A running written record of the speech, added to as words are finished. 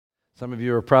Some of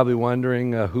you are probably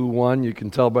wondering who won. You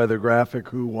can tell by the graphic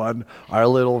who won our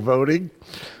little voting.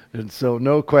 And so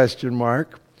no question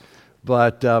mark.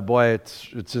 But boy,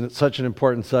 it's such an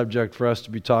important subject for us to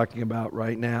be talking about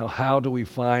right now. How do we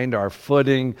find our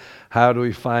footing? How do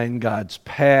we find God's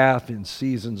path in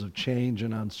seasons of change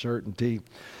and uncertainty?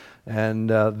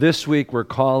 And this week we're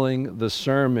calling the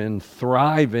sermon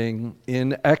Thriving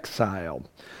in Exile.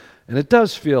 And it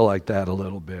does feel like that a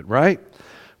little bit, right?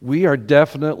 We are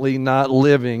definitely not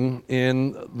living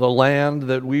in the land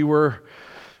that we were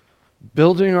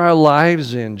building our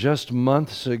lives in just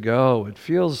months ago. It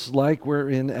feels like we're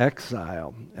in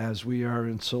exile as we are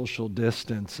in social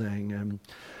distancing. And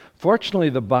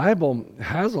fortunately, the Bible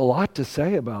has a lot to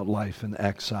say about life in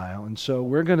exile. And so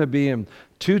we're going to be in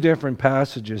two different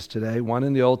passages today, one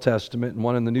in the Old Testament and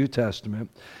one in the New Testament.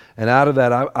 And out of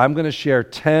that, I'm going to share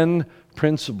 10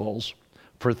 principles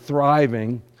for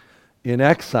thriving in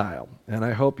exile. And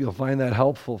I hope you'll find that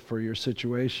helpful for your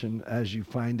situation as you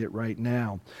find it right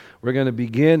now. We're going to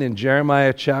begin in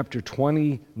Jeremiah chapter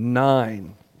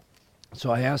 29.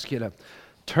 So I ask you to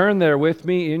turn there with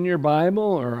me in your Bible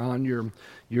or on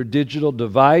your digital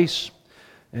device.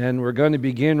 And we're going to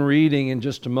begin reading in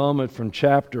just a moment from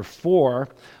chapter 4.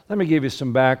 Let me give you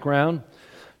some background.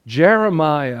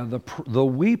 Jeremiah, the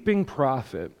weeping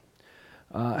prophet,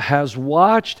 has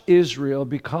watched Israel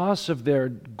because of their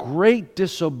great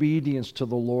disobedience to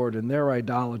the Lord and their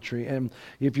idolatry. And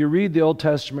if you read the Old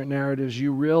Testament narratives,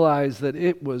 you realize that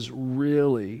it was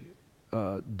really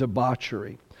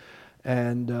debauchery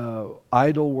and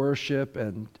idol worship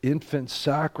and infant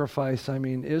sacrifice. I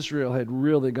mean, Israel had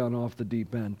really gone off the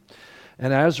deep end.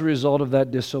 And as a result of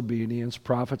that disobedience,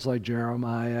 prophets like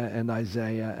Jeremiah and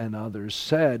Isaiah and others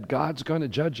said, God's going to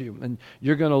judge you, and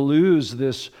you're going to lose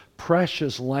this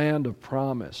precious land of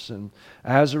promise. And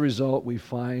as a result, we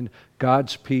find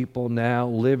God's people now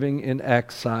living in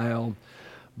exile.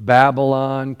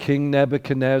 Babylon, King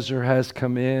Nebuchadnezzar has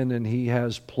come in, and he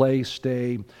has placed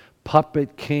a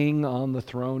puppet king on the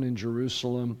throne in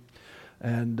Jerusalem.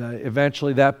 And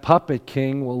eventually that puppet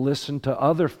king will listen to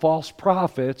other false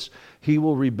prophets. He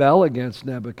will rebel against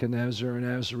Nebuchadnezzar, and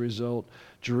as a result,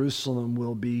 Jerusalem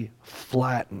will be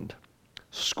flattened.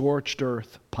 Scorched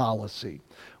earth policy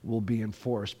will be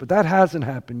enforced. But that hasn't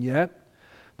happened yet.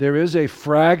 There is a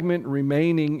fragment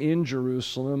remaining in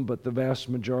Jerusalem, but the vast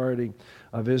majority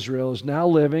of Israel is now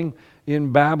living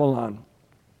in Babylon.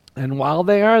 And while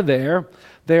they are there,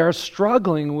 they are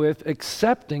struggling with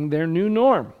accepting their new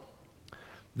norm.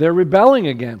 They're rebelling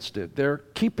against it. They're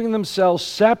keeping themselves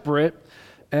separate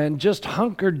and just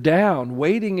hunkered down,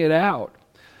 waiting it out.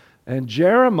 And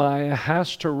Jeremiah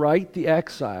has to write the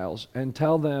exiles and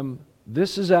tell them,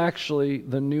 this is actually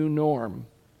the new norm.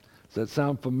 Does that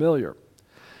sound familiar?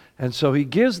 And so he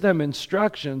gives them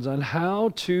instructions on how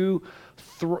to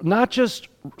not just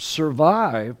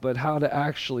survive, but how to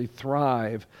actually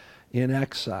thrive in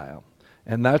exile.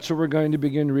 And that's what we're going to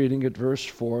begin reading at verse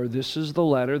 4. This is the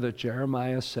letter that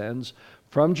Jeremiah sends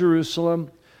from Jerusalem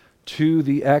to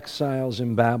the exiles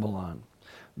in Babylon.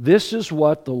 This is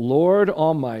what the Lord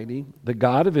Almighty, the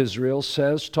God of Israel,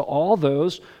 says to all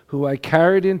those who I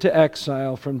carried into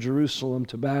exile from Jerusalem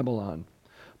to Babylon.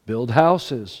 Build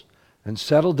houses and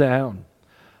settle down.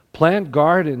 Plant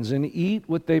gardens and eat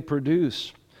what they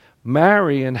produce.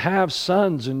 Marry and have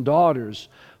sons and daughters.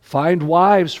 Find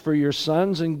wives for your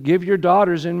sons and give your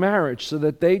daughters in marriage so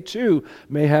that they too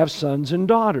may have sons and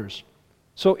daughters.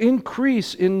 So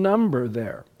increase in number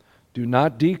there. Do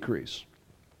not decrease.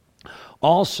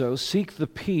 Also seek the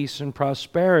peace and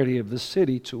prosperity of the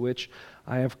city to which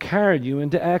I have carried you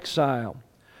into exile.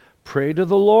 Pray to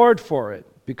the Lord for it,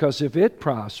 because if it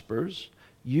prospers,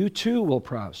 you too will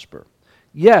prosper.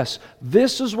 Yes,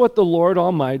 this is what the Lord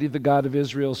Almighty, the God of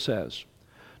Israel, says.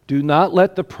 Do not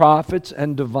let the prophets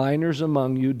and diviners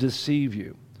among you deceive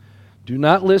you. Do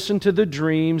not listen to the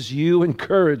dreams you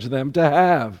encourage them to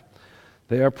have.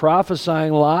 They are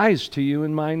prophesying lies to you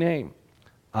in my name.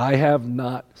 I have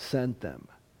not sent them,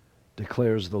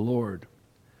 declares the Lord.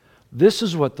 This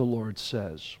is what the Lord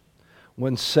says.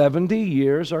 When 70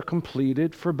 years are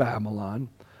completed for Babylon,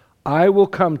 I will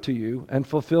come to you and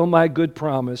fulfill my good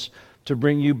promise to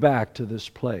bring you back to this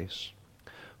place.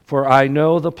 For I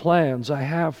know the plans I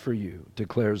have for you,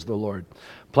 declares the Lord.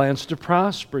 Plans to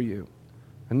prosper you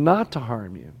and not to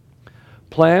harm you.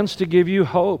 Plans to give you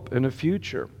hope and a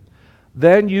future.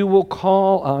 Then you will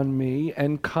call on me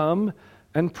and come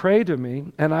and pray to me,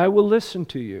 and I will listen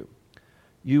to you.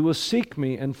 You will seek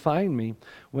me and find me.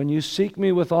 When you seek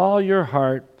me with all your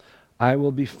heart, I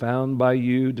will be found by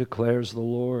you, declares the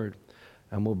Lord,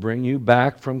 and will bring you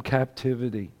back from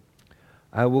captivity.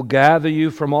 I will gather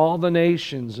you from all the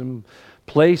nations and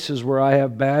places where I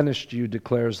have banished you,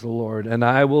 declares the Lord, and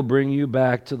I will bring you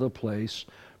back to the place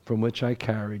from which I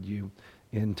carried you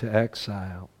into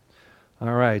exile.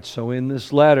 All right, so in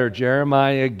this letter,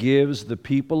 Jeremiah gives the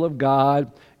people of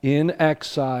God in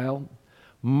exile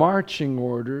marching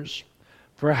orders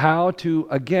for how to,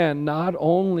 again, not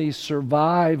only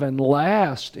survive and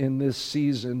last in this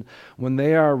season when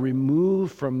they are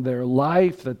removed from their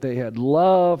life that they had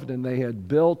loved and they had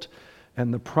built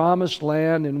and the promised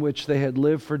land in which they had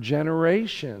lived for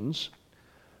generations,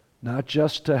 not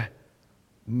just to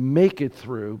make it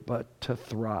through, but to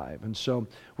thrive. And so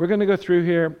we're going to go through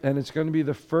here, and it's going to be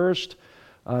the first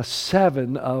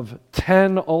 7 of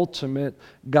 10 ultimate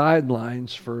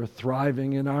guidelines for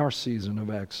thriving in our season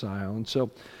of exile. And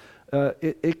so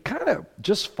it kind of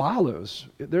just follows.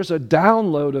 There's a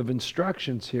download of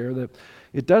instructions here that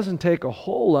it doesn't take a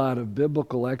whole lot of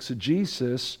biblical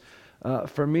exegesis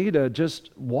for me to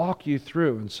just walk you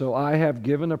through. And so I have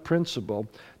given a principle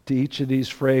to each of these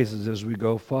phrases as we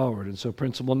go forward. And so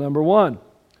principle number 1,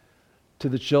 to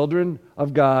the children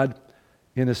of God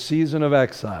in a season of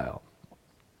exile: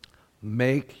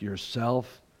 make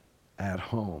yourself at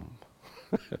home.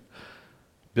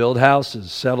 Build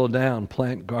houses, settle down,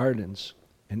 plant gardens,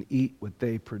 and eat what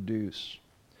they produce.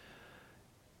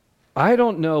 I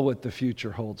don't know what the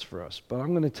future holds for us, but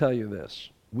I'm going to tell you this.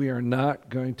 We are not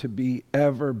going to be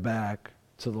ever back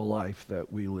to the life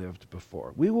that we lived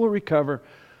before. We will recover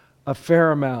a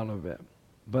fair amount of it,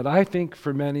 but I think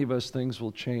for many of us things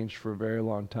will change for a very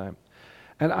long time.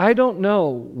 And I don't know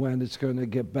when it's going to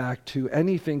get back to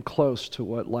anything close to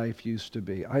what life used to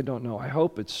be. I don't know. I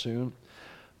hope it's soon.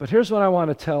 But here's what I want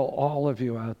to tell all of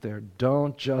you out there.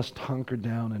 Don't just hunker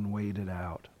down and wait it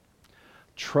out.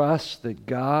 Trust that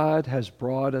God has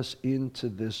brought us into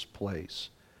this place,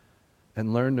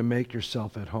 and learn to make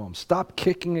yourself at home. Stop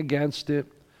kicking against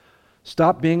it.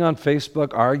 Stop being on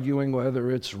Facebook arguing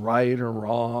whether it's right or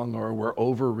wrong, or we're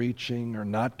overreaching or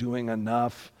not doing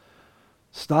enough.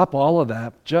 Stop all of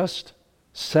that. Just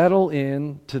settle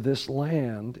in to this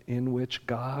land in which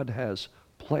God has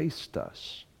placed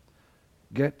us.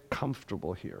 Get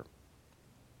comfortable here.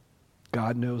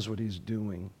 God knows what He's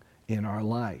doing in our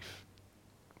life.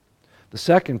 The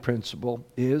second principle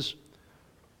is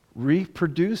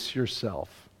reproduce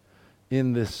yourself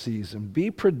in this season.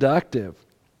 Be productive.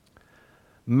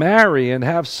 Marry and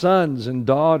have sons and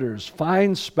daughters.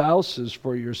 Find spouses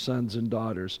for your sons and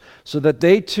daughters so that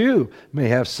they too may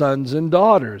have sons and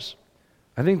daughters.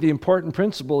 I think the important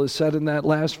principle is said in that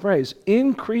last phrase.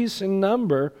 Increase in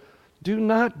number, do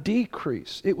not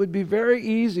decrease. It would be very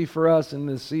easy for us in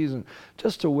this season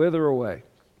just to wither away.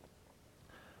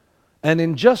 And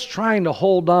in just trying to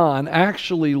hold on,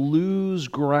 actually lose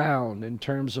ground in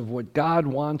terms of what God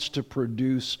wants to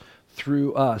produce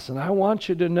through us. And I want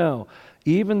you to know,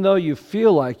 even though you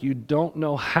feel like you don't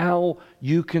know how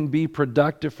you can be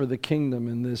productive for the kingdom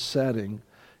in this setting,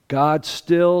 God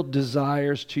still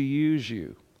desires to use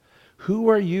you. Who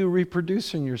are you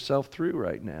reproducing yourself through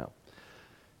right now?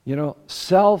 You know,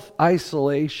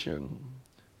 self-isolation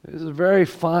is a very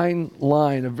fine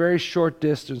line, a very short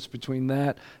distance between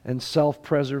that and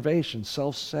self-preservation,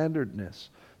 self-centeredness,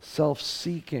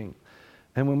 self-seeking.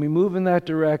 And when we move in that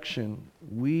direction,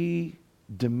 we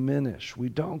diminish. We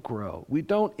don't grow. We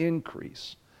don't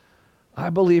increase. I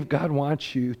believe God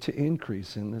wants you to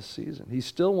increase in this season. He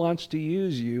still wants to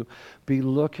use you. Be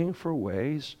looking for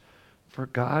ways for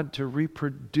God to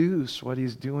reproduce what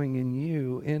He's doing in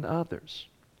you in others.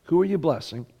 Who are you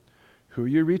blessing? Who are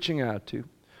you reaching out to?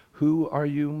 Who are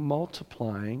you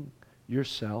multiplying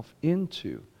yourself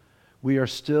into? We are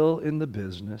still in the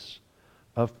business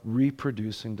of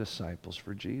reproducing disciples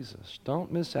for Jesus.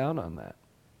 Don't miss out on that.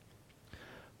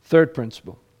 Third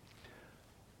principle,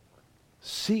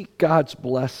 seek God's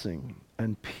blessing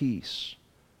and peace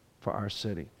for our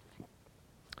city.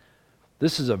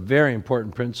 This is a very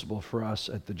important principle for us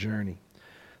at the Journey.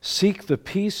 Seek the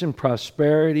peace and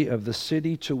prosperity of the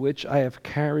city to which I have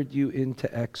carried you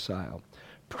into exile.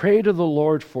 Pray to the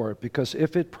Lord for it, because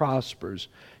if it prospers,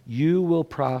 you will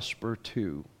prosper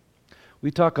too. We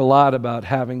talk a lot about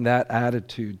having that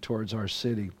attitude towards our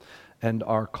city and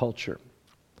our culture.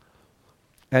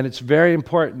 And it's very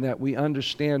important that we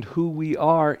understand who we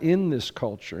are in this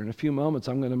culture. In a few moments,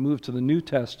 I'm going to move to the New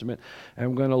Testament, and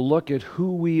I'm going to look at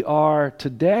who we are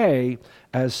today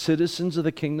as citizens of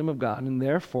the kingdom of God, and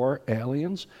therefore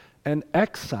aliens and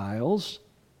exiles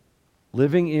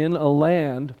living in a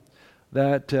land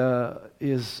that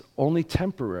is only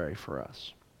temporary for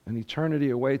us. And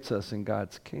eternity awaits us in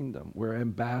God's kingdom. We're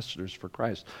ambassadors for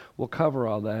Christ. We'll cover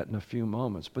all that in a few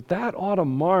moments. But that ought to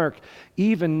mark,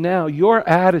 even now, your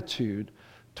attitude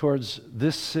towards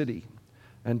this city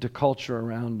and to culture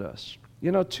around us.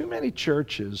 You know, too many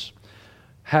churches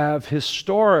have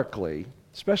historically,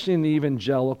 especially in the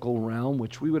evangelical realm,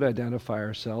 which we would identify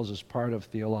ourselves as part of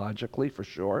theologically, for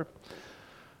sure.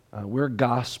 We're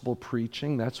gospel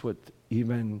preaching. That's what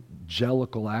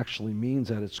evangelical actually means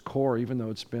at its core, even though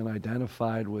it's been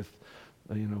identified with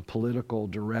political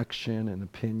direction and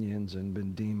opinions and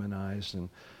been demonized. And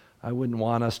I wouldn't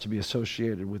want us to be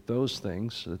associated with those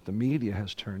things that the media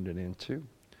has turned it into.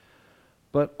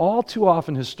 But all too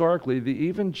often, historically, the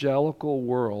evangelical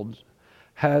world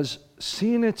has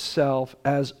seen itself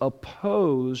as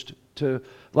opposed to,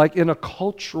 like in a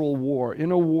cultural war,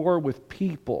 in a war with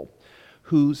people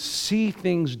who see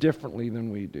things differently than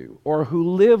we do, or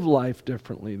who live life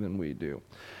differently than we do.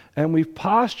 And we've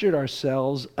postured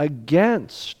ourselves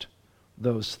against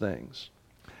those things,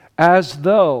 as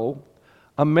though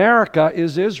America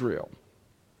is Israel,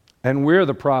 and we're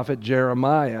the prophet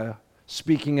Jeremiah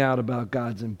speaking out about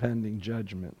God's impending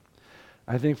judgment.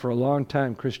 I think for a long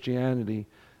time, Christianity,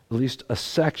 at least a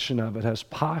section of it, has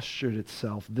postured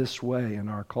itself this way in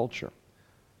our culture.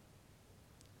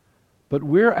 But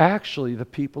we're actually the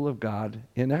people of God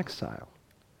in exile.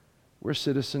 We're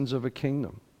citizens of a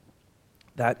kingdom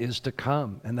that is to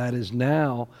come, and that is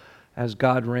now as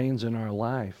God reigns in our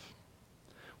life.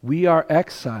 We are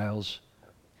exiles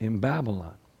in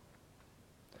Babylon.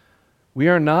 We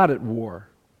are not at war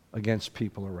against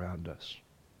people around us.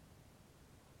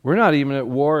 We're not even at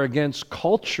war against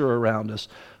culture around us.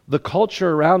 The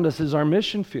culture around us is our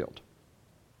mission field.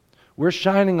 We're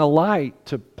shining a light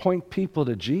to point people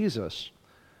to Jesus,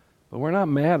 but we're not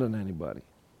mad at anybody.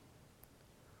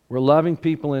 We're loving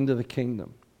people into the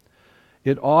kingdom.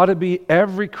 It ought to be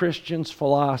every Christian's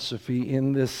philosophy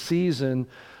in this season,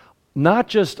 not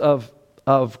just of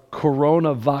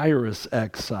coronavirus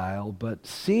exile, but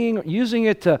using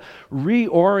it to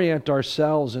reorient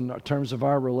ourselves in terms of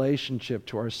our relationship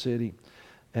to our city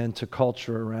and to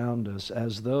culture around us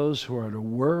as those who are to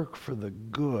work for the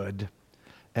good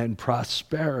and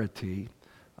prosperity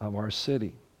of our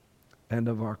city and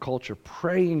of our culture,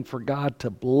 praying for God to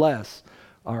bless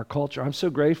our culture. I'm so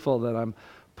grateful that I'm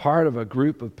part of a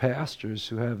group of pastors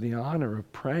who have the honor of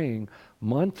praying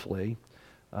monthly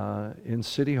in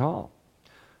City Hall.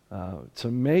 It's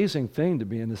an amazing thing to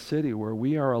be in a city where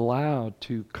we are allowed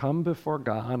to come before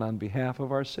God on behalf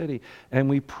of our city, and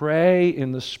we pray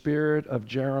in the spirit of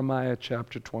Jeremiah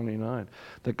chapter 29,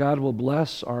 that God will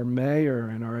bless our mayor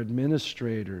and our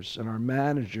administrators and our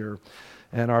manager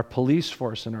and our police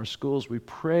force and our schools. We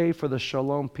pray for the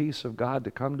shalom peace of God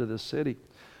to come to this city.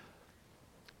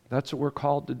 That's what we're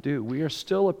called to do. We are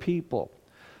still a people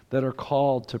that are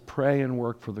called to pray and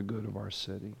work for the good of our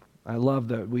city. I love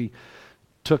that we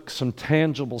took some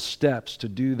tangible steps to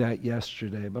do that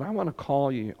yesterday, but I want to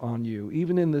call on you,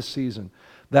 even in this season,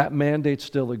 that mandate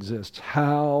still exists.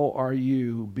 How are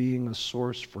you being a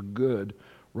source for good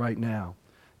right now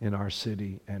in our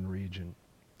city and region?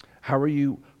 How are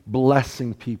you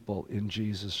blessing people in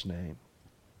Jesus' name?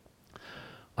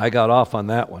 I got off on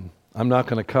that one. I'm not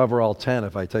going to cover all 10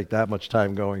 if I take that much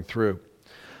time going through.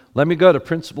 Let me go to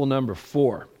principle number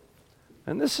 4.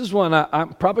 And this is one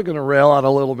I'm probably going to rail on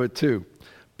a little bit too.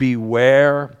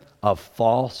 Beware of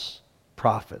false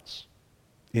prophets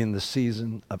in the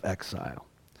season of exile.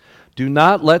 Do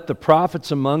not let the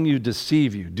prophets among you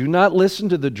deceive you. Do not listen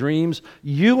to the dreams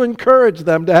you encourage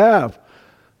them to have.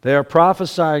 They are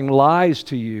prophesying lies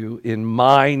to you in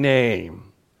my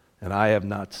name, and I have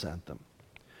not sent them.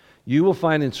 You will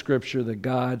find in Scripture that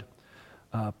God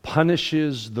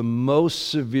punishes the most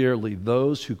severely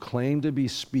those who claim to be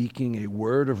speaking a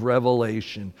word of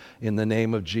revelation in the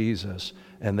name of Jesus,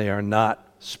 and they are not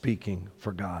speaking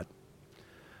for God.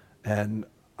 And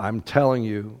I'm telling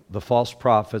you, the false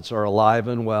prophets are alive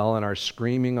and well and are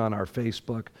screaming on our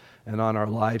Facebook and on our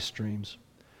live streams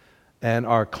and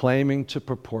are claiming to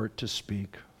purport to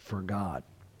speak for God.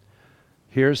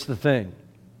 Here's the thing.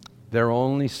 They're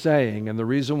only saying, and the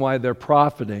reason why they're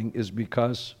profiting is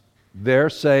because they're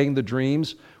saying the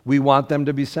dreams we want them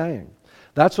to be saying.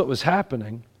 That's what was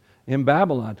happening in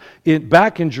Babylon.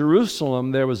 Back in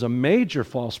Jerusalem, there was a major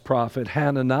false prophet,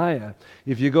 Hananiah.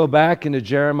 If you go back into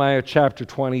Jeremiah chapter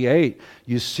 28,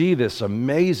 you see this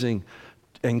amazing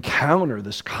encounter,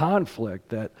 this conflict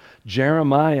that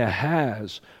Jeremiah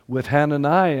has with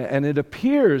Hananiah. And it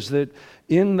appears that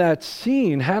in that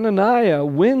scene, Hananiah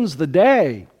wins the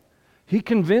day. He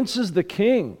convinces the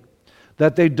king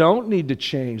that they don't need to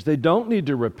change, they don't need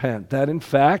to repent, that in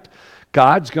fact,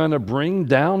 God's going to bring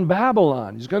down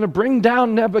Babylon. He's going to bring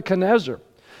down Nebuchadnezzar.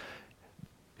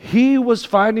 He was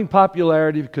finding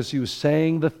popularity because he was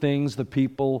saying the things the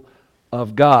people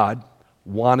of God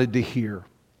wanted to hear,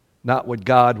 not what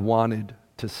God wanted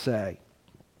to say.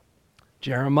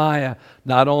 Jeremiah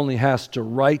not only has to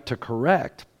write to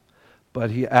correct, but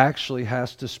he actually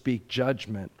has to speak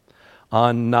judgment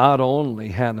on not only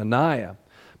Hananiah,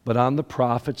 but on the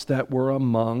prophets that were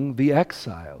among the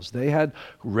exiles. They had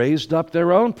raised up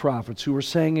their own prophets who were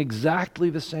saying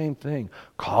exactly the same thing,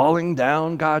 calling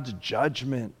down God's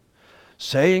judgment,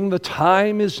 saying the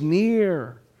time is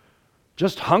near.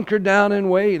 Just hunker down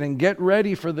and wait and get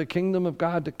ready for the kingdom of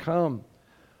God to come.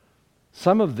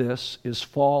 Some of this is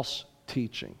false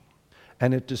teaching,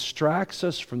 and it distracts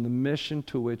us from the mission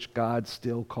to which God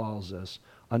still calls us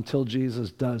until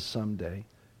Jesus does someday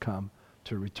come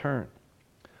to return.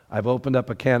 I've opened up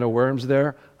a can of worms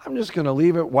there. I'm just going to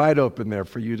leave it wide open there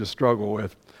for you to struggle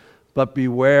with. But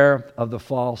beware of the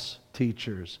false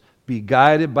teachers. Be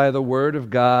guided by the word of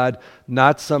God,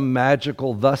 not some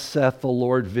magical "thus saith the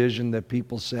Lord" vision that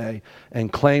people say and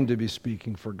claim to be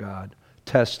speaking for God.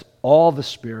 Test all the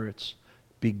spirits.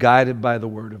 Be guided by the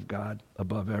word of God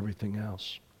above everything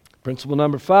else. Principle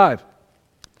number 5.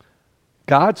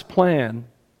 God's plan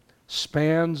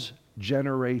spans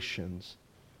generations,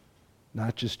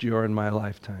 not just your and my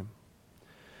lifetime.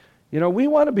 You know, we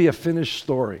want to be a finished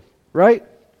story, right?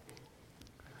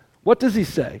 What does he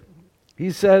say? He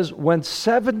says, when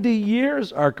 70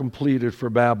 years are completed for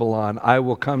Babylon, I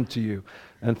will come to you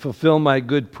and fulfill my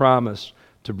good promise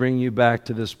to bring you back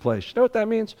to this place. You know what that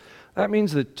means? That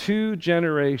means that 2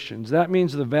 generations, that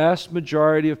means the vast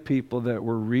majority of people that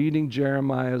were reading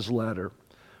Jeremiah's letter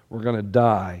were going to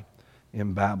die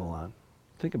in Babylon.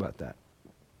 Think about that.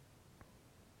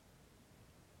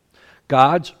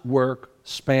 God's work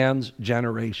spans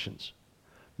generations.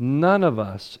 None of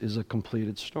us is a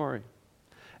completed story.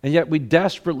 And yet we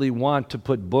desperately want to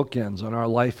put bookends on our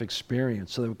life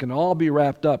experience so that we can all be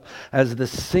wrapped up as the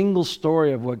single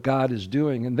story of what God is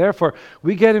doing. And therefore,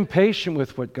 we get impatient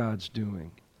with what God's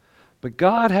doing. But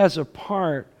God has a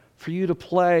part for you to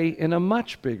play in a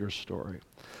much bigger story.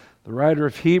 The writer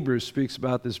of Hebrews speaks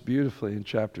about this beautifully in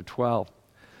chapter 12.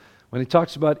 When he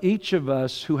talks about each of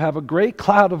us who have a great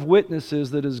cloud of witnesses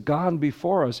that has gone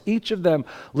before us, each of them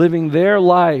living their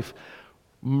life,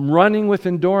 running with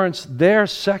endurance their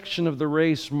section of the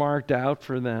race marked out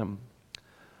for them.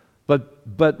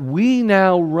 But we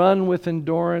now run with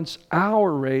endurance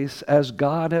our race as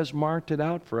God has marked it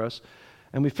out for us.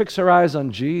 And we fix our eyes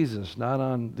on Jesus, not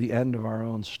on the end of our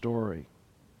own story.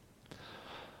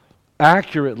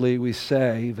 Accurately, we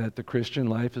say that the Christian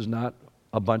life is not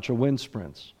a bunch of wind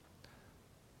sprints.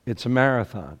 It's a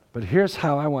marathon. But here's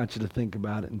how I want you to think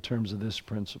about it in terms of this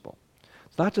principle.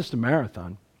 It's not just a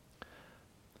marathon.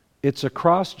 It's a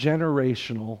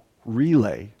cross-generational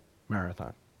relay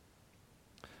marathon.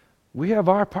 We have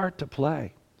our part to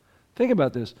play. Think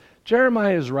about this.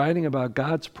 Jeremiah is writing about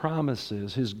God's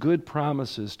promises, his good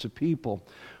promises to people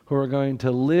who are going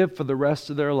to live for the rest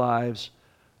of their lives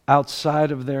outside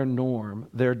of their norm,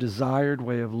 their desired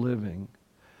way of living,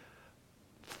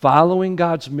 following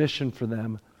God's mission for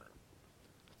them,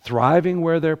 thriving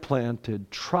where they're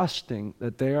planted, trusting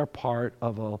that they are part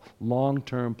of a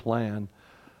long-term plan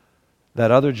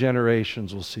that other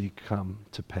generations will see come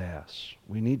to pass.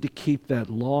 We need to keep that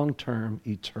long-term,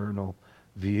 eternal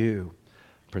view.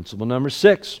 Principle number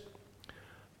 6,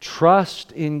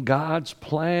 trust in God's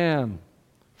plan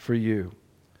for you.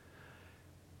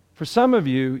 For some of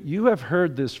you, you have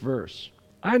heard this verse.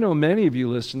 I know many of you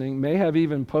listening may have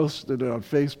even posted it on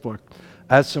Facebook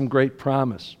as some great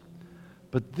promise.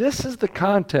 But this is the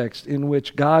context in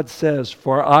which God says,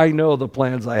 "For I know the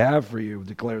plans I have for you,"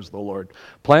 declares the Lord.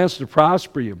 Plans to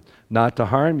prosper you, not to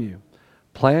harm you.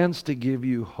 Plans to give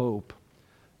you hope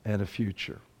and a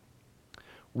future.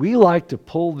 We like to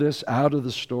pull this out of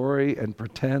the story and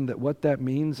pretend that what that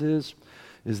means is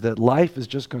that life is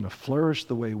just going to flourish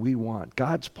the way we want.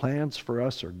 God's plans for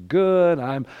us are good.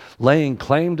 I'm laying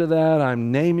claim to that. I'm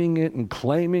naming it and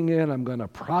claiming it. I'm going to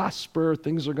prosper.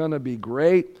 Things are going to be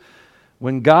great.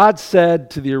 When God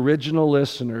said to the original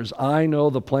listeners, "I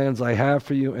know the plans I have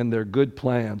for you," and they're good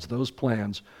plans, those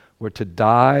plans were to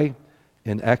die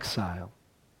in exile.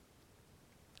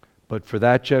 But for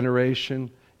that generation,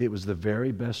 it was the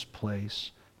very best place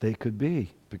they could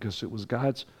be because it was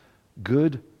God's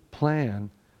good plan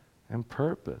and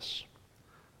purpose.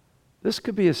 This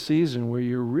could be a season where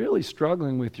you're really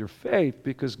struggling with your faith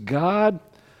because God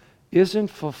isn't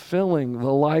fulfilling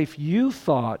the life you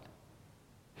thought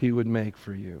He would make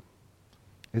for you.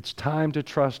 It's time to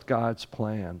trust God's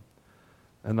plan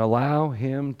and allow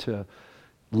Him to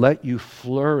let you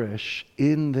flourish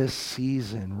in this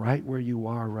season, right where you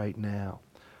are right now,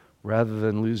 rather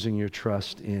than losing your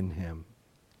trust in Him.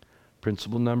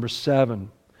 Principle number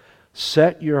 7,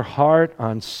 set your heart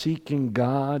on seeking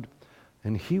God,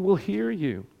 and He will hear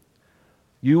you.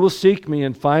 You will seek me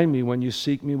and find me when you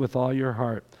seek me with all your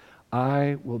heart.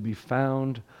 I will be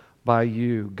found by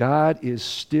you. God is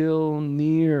still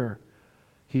near.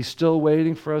 He's still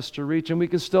waiting for us to reach, and we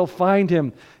can still find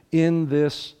Him in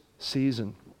this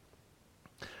season.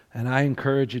 And I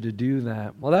encourage you to do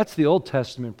that. Well, that's the Old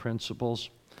Testament principles.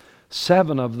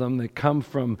 7 of them that come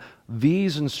from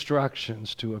these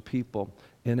instructions to a people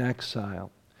in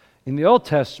exile. In the Old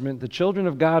Testament, the children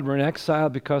of God were in exile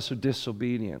because of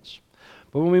disobedience.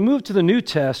 But when we move to the New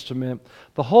Testament,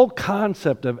 the whole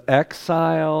concept of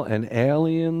exile and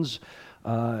aliens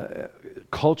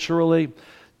culturally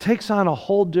takes on a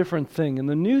whole different thing. In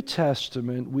the New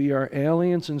Testament, we are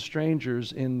aliens and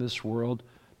strangers in this world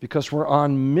because we're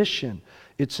on mission.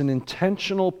 It's an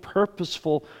intentional,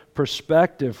 purposeful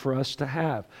perspective for us to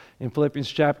have. In Philippians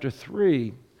chapter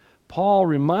 3, Paul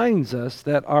reminds us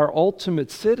that our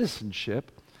ultimate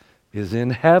citizenship is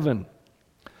in heaven.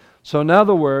 So in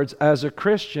other words, as a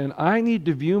Christian, I need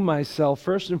to view myself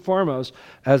first and foremost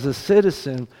as a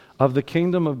citizen of the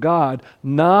kingdom of God,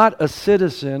 not a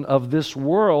citizen of this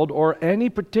world or any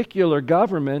particular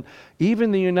government,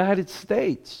 even the United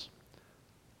States.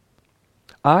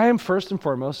 I am first and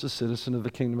foremost a citizen of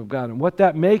the kingdom of God. And what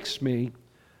that makes me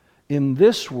in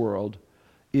this world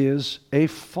is a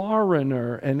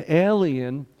foreigner, an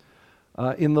alien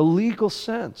in the legal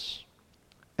sense,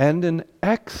 and an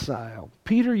exile.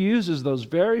 Peter uses those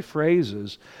very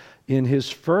phrases in his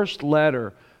first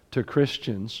letter to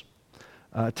Christians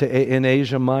in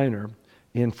Asia Minor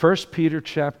in 1 Peter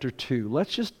chapter 2.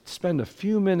 Let's just spend a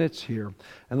few minutes here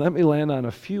and let me land on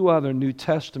a few other New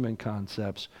Testament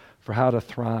concepts for how to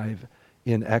thrive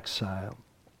in exile.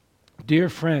 Dear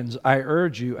friends, I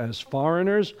urge you as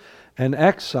foreigners and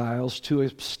exiles to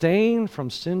abstain from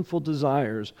sinful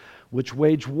desires which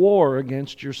wage war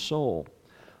against your soul.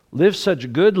 Live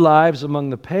such good lives among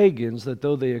the pagans that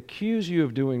though they accuse you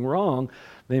of doing wrong,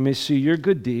 they may see your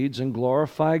good deeds and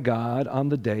glorify God on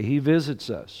the day He visits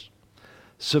us.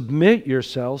 Submit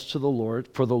yourselves to the Lord,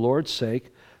 for the Lord's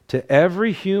sake, to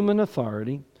every human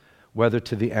authority, whether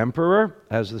to the emperor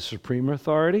as the supreme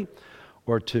authority,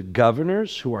 or to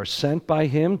governors who are sent by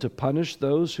him to punish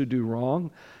those who do wrong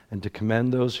and to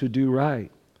commend those who do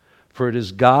right. For it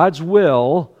is God's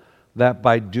will that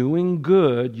by doing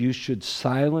good you should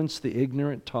silence the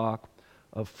ignorant talk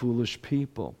of foolish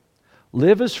people.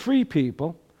 Live as free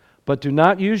people, but do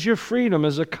not use your freedom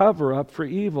as a cover-up for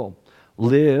evil.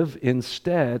 Live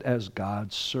instead as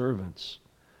God's servants.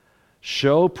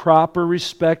 Show proper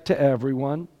respect to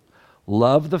everyone.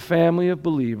 Love the family of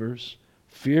believers,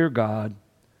 fear God,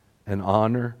 and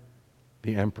honor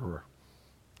the emperor.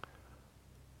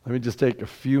 Let me just take a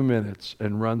few minutes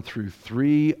and run through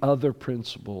 3 other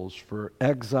principles for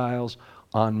exiles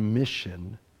on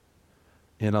mission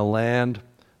in a land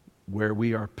where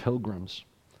we are pilgrims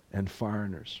and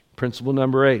foreigners. Principle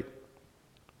number 8.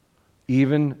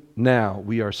 Even now,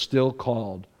 we are still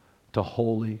called to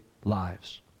holy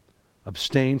lives.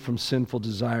 Abstain from sinful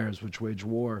desires which wage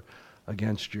war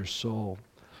against your soul.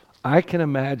 I can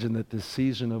imagine that this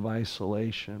season of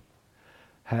isolation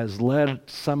has led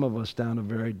some of us down a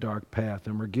very dark path,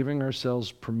 and we're giving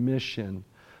ourselves permission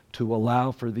to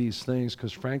allow for these things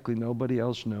because frankly nobody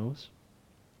else knows.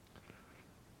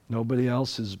 Nobody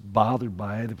else is bothered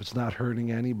by it. If it's not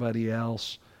hurting anybody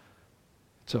else,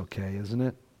 it's okay, isn't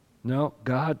it? No,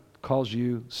 God calls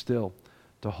you still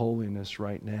to holiness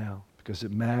right now because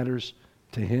it matters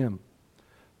to Him.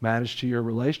 Matters to your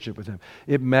relationship with Him.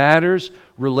 It matters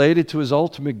related to His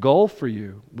ultimate goal for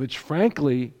you, which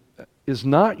frankly is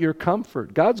not your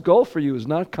comfort. God's goal for you is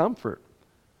not comfort.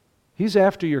 He's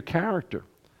after your character.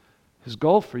 His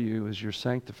goal for you is your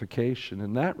sanctification,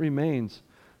 and that remains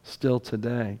still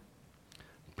today.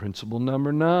 Principle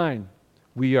number 9,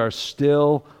 we are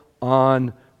still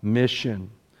on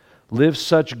mission. Live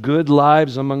such good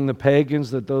lives among the pagans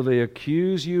that though they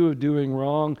accuse you of doing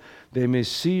wrong, they may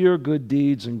see your good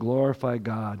deeds and glorify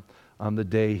God on the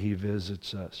day He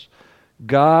visits us.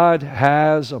 God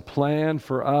has a plan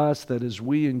for us that as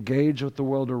we engage with the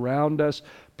world around us,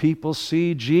 people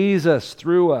see Jesus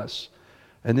through us.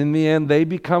 And in the end, they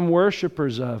become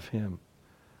worshipers of Him.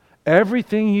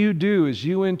 Everything you do is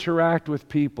you interact with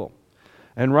people.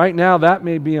 And right now, that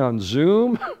may be on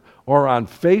Zoom or on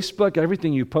Facebook,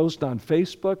 everything you post on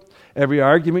Facebook, every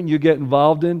argument you get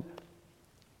involved in,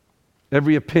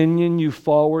 every opinion you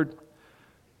forward,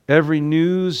 every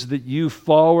news that you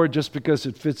forward just because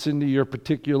it fits into your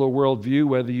particular worldview,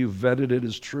 whether you've vetted it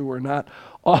as true or not,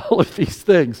 all of these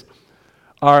things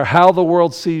are how the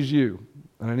world sees you.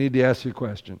 And I need to ask you a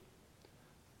question.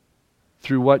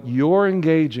 Through what you're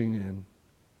engaging in,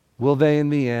 will they in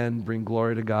the end bring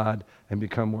glory to God and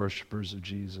become worshipers of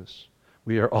Jesus?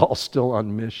 We are all still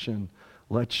on mission.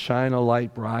 Let's shine a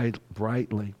light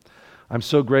brightly. I'm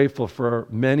so grateful for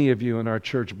many of you in our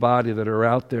church body that are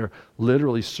out there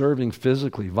literally serving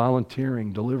physically,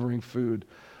 volunteering, delivering food,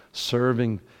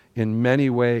 serving in many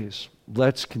ways.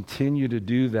 Let's continue to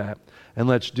do that, and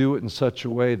let's do it in such a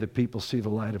way that people see the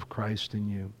light of Christ in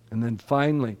you. And then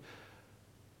finally,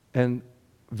 and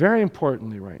very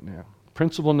importantly right now,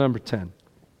 principle number 10,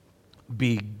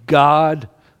 be good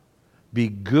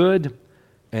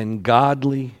and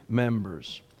godly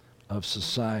members of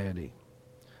society.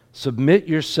 Submit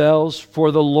yourselves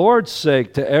for the Lord's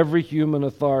sake to every human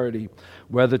authority,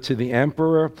 whether to the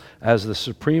emperor as the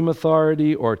supreme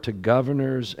authority or to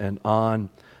governors, and on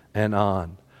and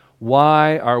on.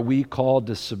 Why are we called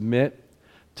to submit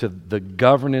to the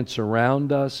governance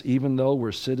around us, even though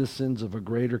we're citizens of a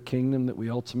greater kingdom that we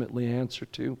ultimately answer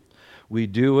to? We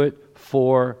do it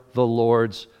for the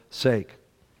Lord's sake.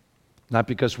 Not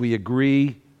because we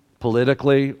agree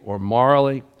politically or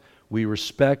morally. We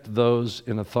respect those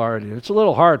in authority. It's a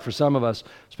little hard for some of us,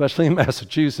 especially in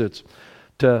Massachusetts,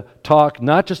 to talk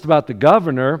not just about the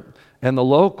governor and the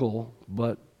local,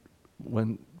 but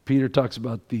when Peter talks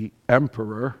about the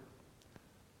emperor,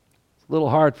 it's a little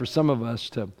hard for some of us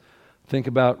to think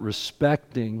about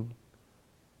respecting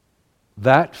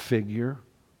that figure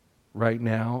right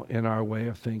now in our way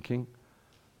of thinking.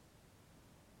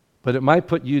 But it might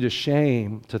put you to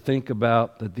shame to think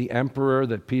about that the emperor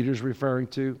that Peter's referring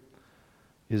to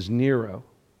is Nero,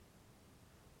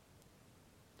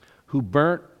 who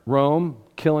burnt Rome,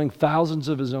 killing thousands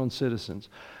of his own citizens,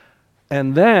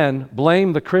 and then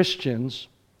blamed the Christians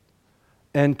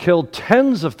and killed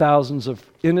tens of thousands of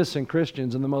innocent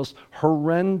Christians in the most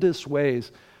horrendous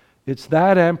ways. It's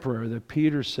that emperor that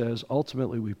Peter says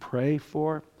ultimately we pray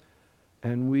for,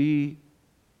 and we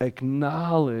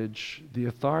acknowledge the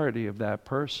authority of that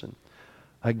person.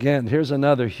 Again, here's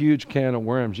another huge can of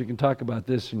worms. You can talk about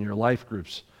this in your life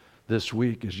groups this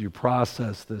week as you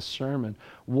process this sermon.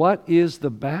 What is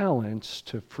the balance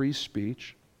to free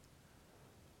speech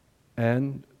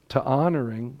and to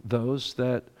honoring those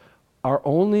that are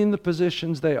only in the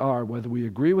positions they are, whether we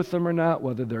agree with them or not,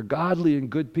 whether they're godly and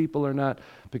good people or not,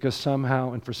 because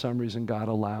somehow and for some reason God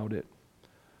allowed it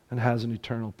and has an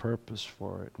eternal purpose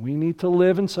for it. We need to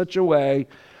live in such a way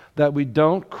that we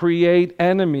don't create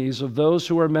enemies of those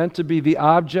who are meant to be the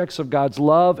objects of God's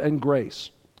love and grace.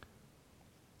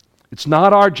 It's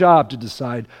not our job to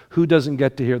decide who doesn't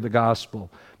get to hear the gospel,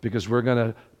 because we're going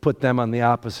to put them on the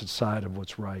opposite side of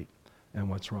what's right and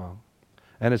what's wrong.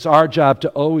 And it's our job to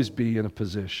always be in a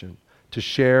position to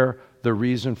share the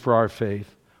reason for our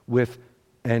faith with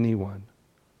anyone,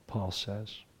 Paul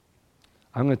says.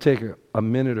 I'm going to take a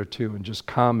minute or two and just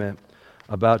comment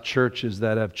about churches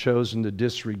that have chosen to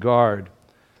disregard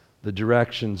the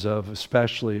directions of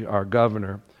especially our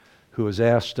governor, who has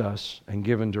asked us and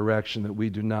given direction that we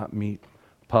do not meet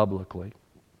publicly.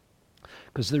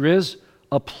 Because there is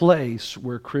a place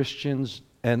where Christians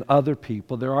and other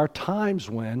people, there are times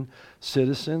when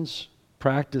citizens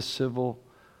practice civil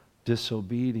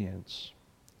disobedience.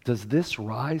 Does this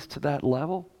rise to that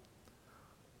level?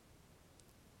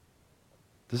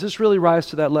 Does this really rise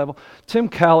to that level? Tim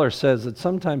Keller says that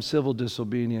sometimes civil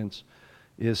disobedience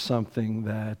is something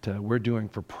that we're doing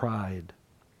for pride.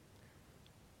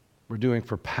 We're doing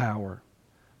for power,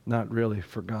 not really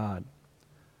for God.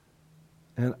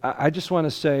 And I just want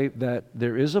to say that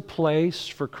there is a place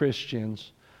for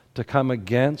Christians to come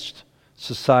against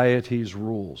society's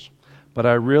rules. But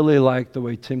I really like the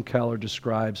way Tim Keller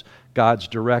describes God's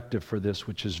directive for this,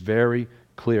 which is very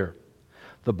clear.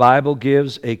 The Bible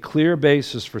gives a clear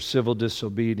basis for civil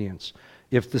disobedience.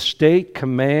 If the state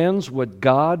commands what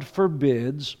God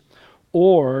forbids,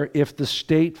 or if the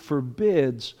state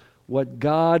forbids what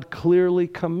God clearly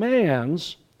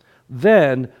commands,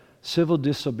 then civil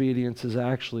disobedience is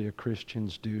actually a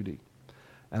Christian's duty.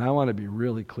 And I want to be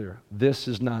really clear. This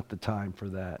is not the time for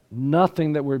that.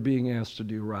 Nothing that we're being asked to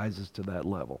do rises to that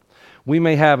level. We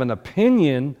may have an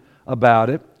opinion about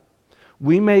it.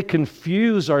 We may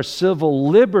confuse our civil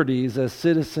liberties as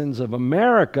citizens of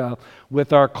America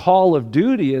with our call of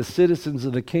duty as citizens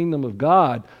of the kingdom of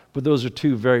God, but those are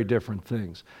two very different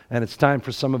things. And it's time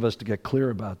for some of us to get clear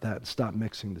about that and stop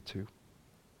mixing the two.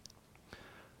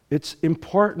 It's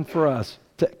important for us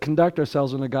to conduct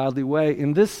ourselves in a godly way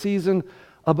in this season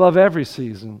above every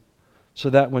season, so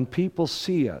that when people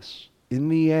see us, in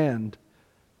the end,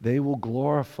 they will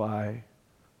glorify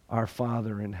our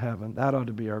Father in heaven. That ought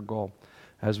to be our goal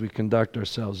as we conduct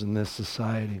ourselves in this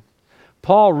society.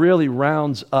 Paul really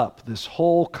rounds up this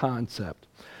whole concept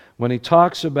when he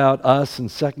talks about us in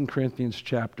 2 Corinthians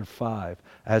chapter 5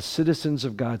 as citizens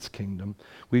of God's kingdom.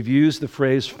 We've used the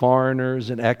phrase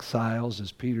foreigners and exiles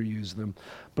as Peter used them.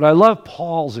 But I love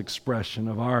Paul's expression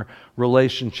of our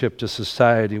relationship to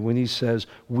society when he says,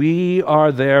 "We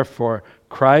are therefore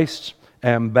Christ's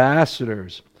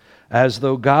ambassadors, as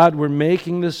though God were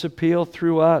making this appeal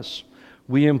through us.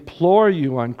 We implore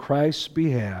you on Christ's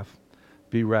behalf,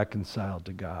 be reconciled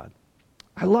to God."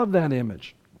 I love that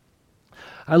image.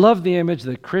 I love the image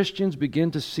that Christians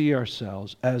begin to see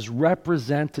ourselves as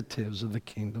representatives of the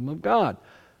kingdom of God.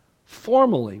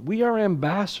 Formally, we are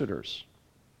ambassadors.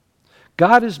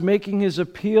 God is making his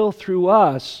appeal through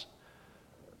us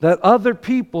that other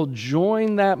people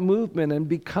join that movement and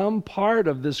become part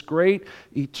of this great,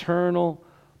 eternal,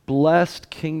 blessed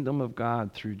kingdom of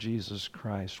God through Jesus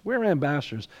Christ. We're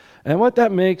ambassadors. And what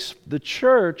that makes the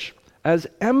church as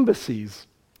embassies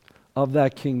of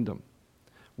that kingdom,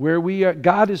 where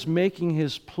God is making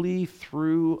his plea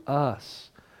through us.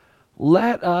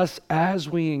 Let us, as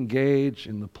we engage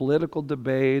in the political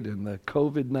debate and the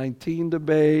COVID-19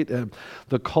 debate and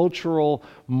the cultural,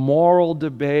 moral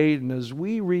debate, and as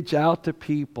we reach out to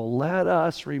people, let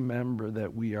us remember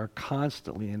that we are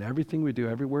constantly, in everything we do,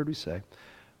 every word we say,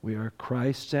 we are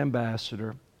Christ's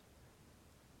ambassador,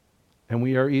 and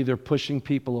we are either pushing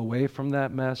people away from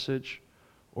that message,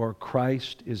 or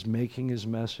Christ is making his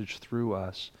message through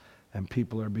us, and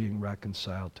people are being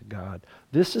reconciled to God.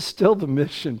 This is still the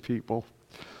mission, people.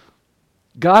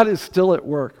 God is still at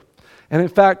work. And in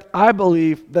fact, I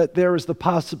believe that there is the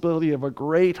possibility of a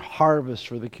great harvest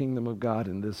for the kingdom of God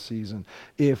in this season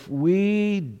if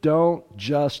we don't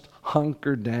just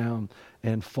hunker down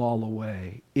and fall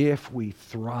away, if we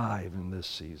thrive in this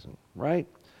season, right?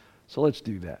 So let's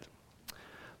do that.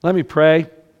 Let me pray.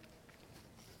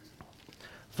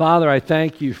 Father, I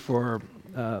thank you for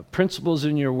principles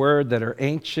in your word that are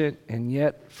ancient and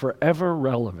yet forever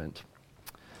relevant.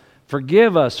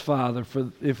 Forgive us, Father,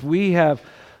 for if we have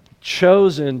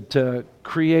chosen to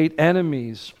create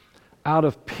enemies out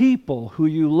of people who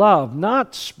you love,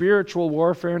 not spiritual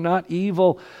warfare, not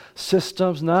evil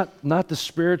systems, not the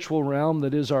spiritual realm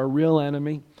that is our real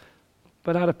enemy,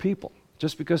 but out of people,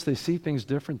 just because they see things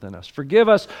different than us. Forgive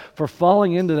us for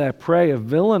falling into that prey of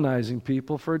villainizing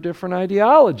people for a different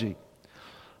ideology.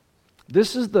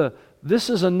 This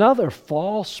is another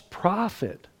false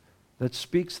prophet that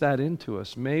speaks that into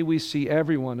us. May we see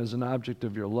everyone as an object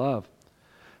of your love.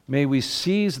 May we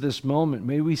seize this moment.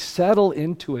 May we settle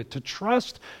into it, to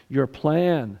trust your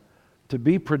plan, to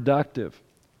be productive,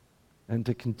 and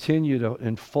to continue to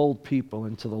enfold people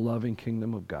into the loving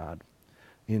kingdom of God.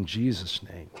 In Jesus'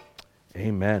 name,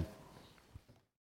 amen.